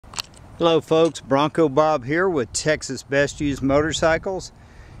Hello folks, Bronco Bob here with Texas Best Used Motorcycles.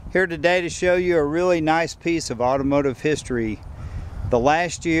 Here today to show you a really nice piece of automotive history. The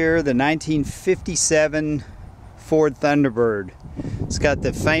last year, the 1957 Ford Thunderbird. It's got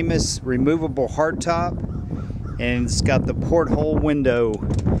the famous removable hardtop and it's got the porthole window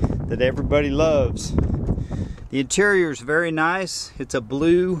that everybody loves. The interior is very nice. It's a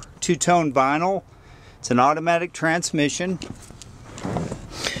blue two-tone vinyl. It's an automatic transmission.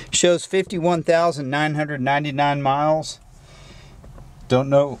 Shows 51,999 miles.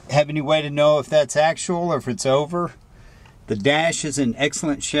 Don't have any way to know if that's actual or if it's over. The dash is in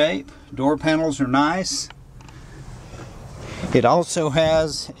excellent shape. Door panels are nice. It also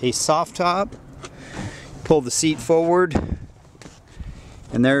has a soft top. Pull the seat forward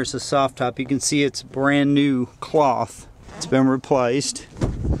and there's the soft top. You can see it's brand new cloth. It's been replaced.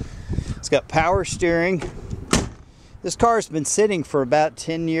 It's got power steering. This car's been sitting for about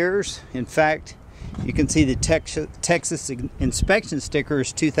 10 years. In fact, you can see the Texas inspection sticker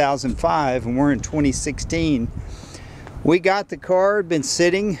is 2005 and we're in 2016. We got the car, been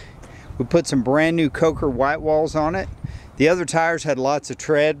sitting. We put some brand new Coker white walls on it. The other tires had lots of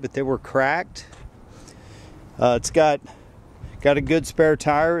tread, but they were cracked. It's got a good spare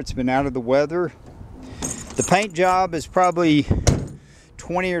tire. It's been out of the weather. The paint job is probably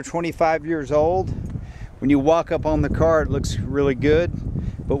 20 or 25 years old. When you walk up on the car, it looks really good,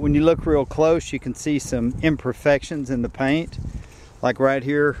 but when you look real close, you can see some imperfections in the paint. Like right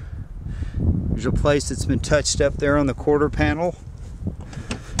here, there's a place that's been touched up there on the quarter panel.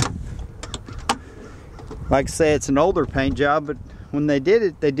 Like I say, it's an older paint job, but when they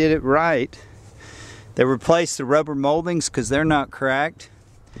did it right. They replaced the rubber moldings because they're not cracked.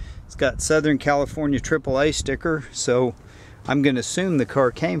 It's got Southern California AAA sticker, so I'm going to assume the car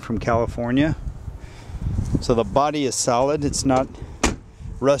came from California. So the body is solid. It's not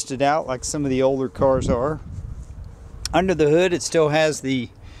rusted out like some of the older cars are. Under the hood, it still has the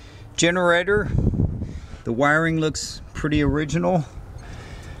generator. The wiring looks pretty original.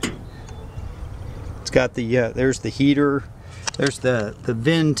 It's got the there's the heater. There's the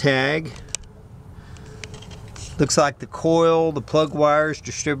VIN tag. Looks like the coil, the plug wires,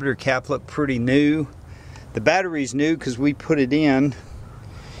 distributor cap look pretty new. The battery's new because we put it in.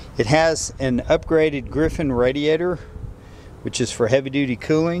 It has an upgraded Griffin radiator, which is for heavy-duty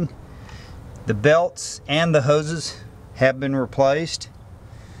cooling. The belts and the hoses have been replaced.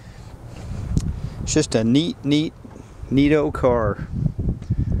 It's just a neato car.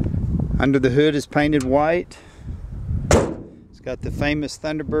 Under the hood is painted white. It's got the famous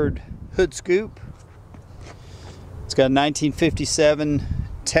Thunderbird hood scoop. It's got 1957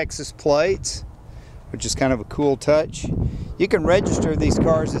 Texas plates, which is kind of a cool touch. You can register these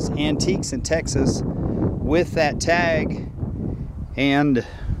cars as antiques in Texas with that tag, and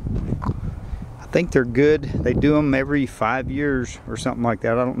I think they're good. They do them every 5 years or something like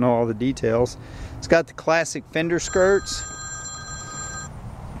that. I don't know all the details. It's got the classic fender skirts,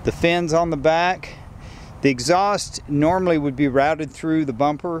 the fins on the back. The exhaust normally would be routed through the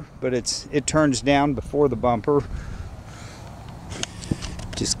bumper, but it turns down before the bumper.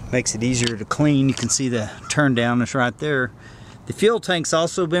 Just makes it easier to clean. You can see the turn down is right there. The fuel tank's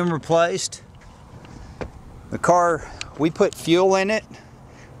also been replaced. The car, we put fuel in it.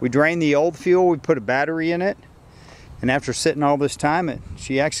 We drained the old fuel, we put a battery in it. And after sitting all this time,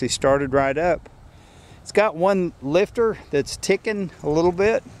 she actually started right up. It's got one lifter that's ticking a little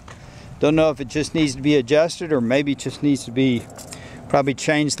bit. Don't know if it just needs to be adjusted or maybe it just needs to be probably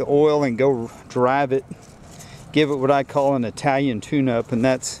change the oil and go drive it. Give it what I call an Italian tune-up, and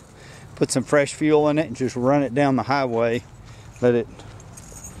that's put some fresh fuel in it and just run it down the highway. Let it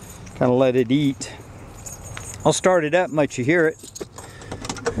eat. I'll start it up and let you hear it.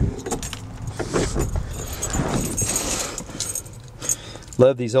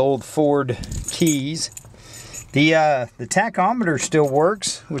 Love these old Ford keys. The tachometer still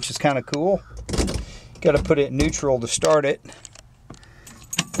works, which is kind of cool. Got to put it in neutral to start it.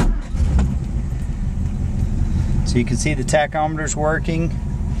 So you can see the tachometer's working,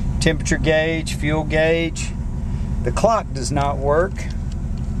 temperature gauge, fuel gauge. The clock does not work.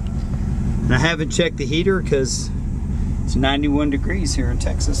 And I haven't checked the heater because it's 91 degrees here in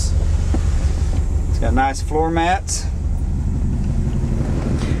Texas. It's got nice floor mats.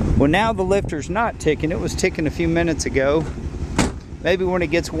 Well, now the lifter's not ticking. It was ticking a few minutes ago. Maybe when it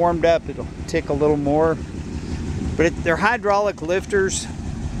gets warmed up, it'll tick a little more. But they're hydraulic lifters,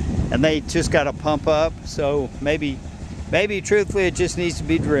 and they just got to pump up, so maybe truthfully it just needs to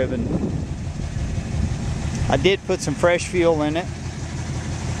be driven. I did put some fresh fuel in it.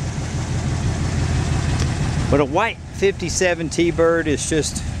 But a white 57 TBird is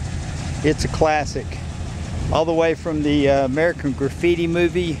just It's a classic. All the way from the American Graffiti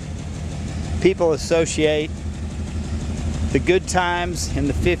movie, people associate the good times in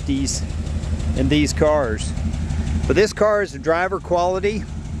the 50s in these cars. But this car is a driver quality.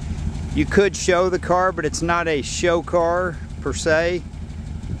 You could show the car, but it's not a show car per se.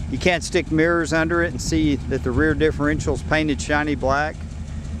 You can't stick mirrors under it and see that the rear differential is painted shiny black.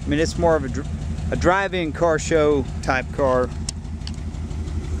 I mean, it's more of a drive-in car show type car.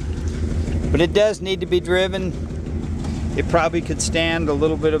 But it does need to be driven. It probably could stand a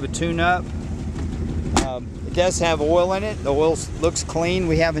little bit of a tune-up. It does have oil in it. The oil looks clean.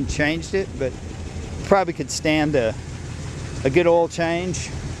 We haven't changed it, but probably could stand a good oil change.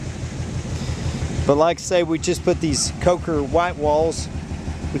 But like I say, we just put these Coker white walls.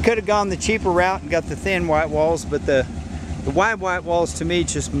 We could have gone the cheaper route and got the thin white walls, but the white walls to me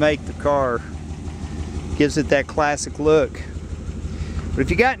just make the car. Gives it that classic look. But if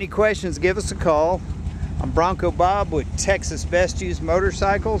you got any questions, give us a call. I'm Bronco Bob with Texas Best Used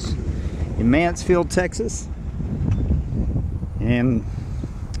Motorcycles in Mansfield, Texas. And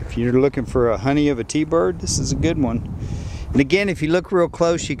if you're looking for a honey of a T-Bird, this is a good one. And again, if you look real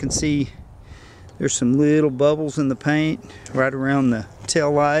close, you can see there's some little bubbles in the paint right around the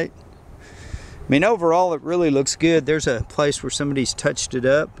tail light. I mean, overall, it really looks good. There's a place where somebody's touched it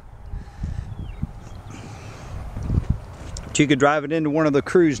up. But you could drive it into one of the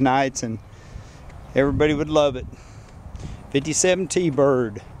cruise nights and everybody would love it. 57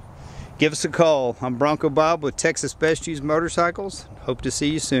 T-Bird. Give us a call. I'm Bronco Bob with Texas Best Used Motorcycles. Hope to see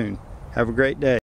you soon. Have a great day.